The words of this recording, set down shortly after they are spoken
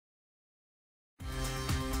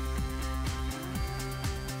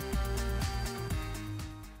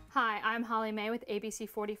I'm Holly May with ABC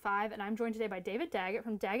 45, and I'm joined today by David Daggett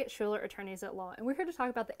from Daggett Shuler Attorneys at Law, and we're here to talk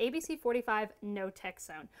about the ABC 45 No Text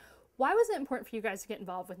Zone. Why was it important for you guys to get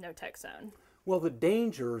involved with No Text Zone? Well, the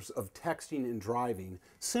dangers of texting and driving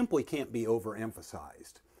simply can't be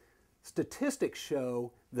overemphasized. Statistics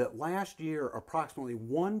show that last year approximately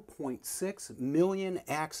 1.6 million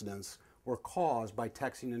accidents were caused by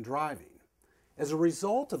texting and driving. As a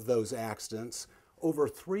result of those accidents, over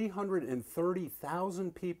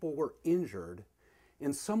 330,000 people were injured,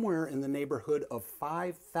 and somewhere in the neighborhood of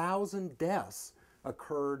 5,000 deaths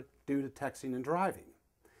occurred due to texting and driving.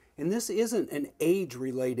 And this isn't an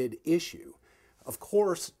age-related issue. Of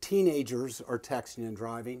course, teenagers are texting and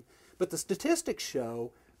driving, but the statistics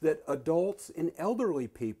show that adults and elderly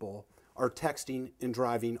people are texting and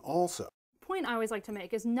driving also. Point I always like to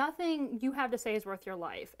make is nothing you have to say is worth your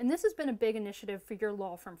life, and this has been a big initiative for your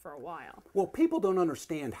law firm for a while. Well, people don't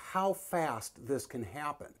understand how fast this can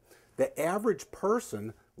happen. The average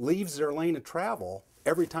person leaves their lane of travel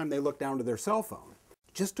every time they look down to their cell phone.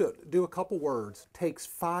 Just to do a couple words takes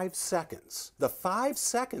 5 seconds. The 5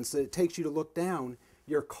 seconds that it takes you to look down,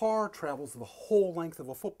 your car travels the whole length of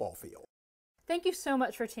a football field. Thank you so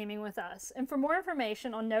much for teaming with us. And for more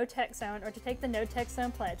information on No Text Zone or to take the No Text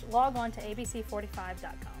Zone pledge, log on to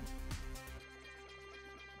abc45.com.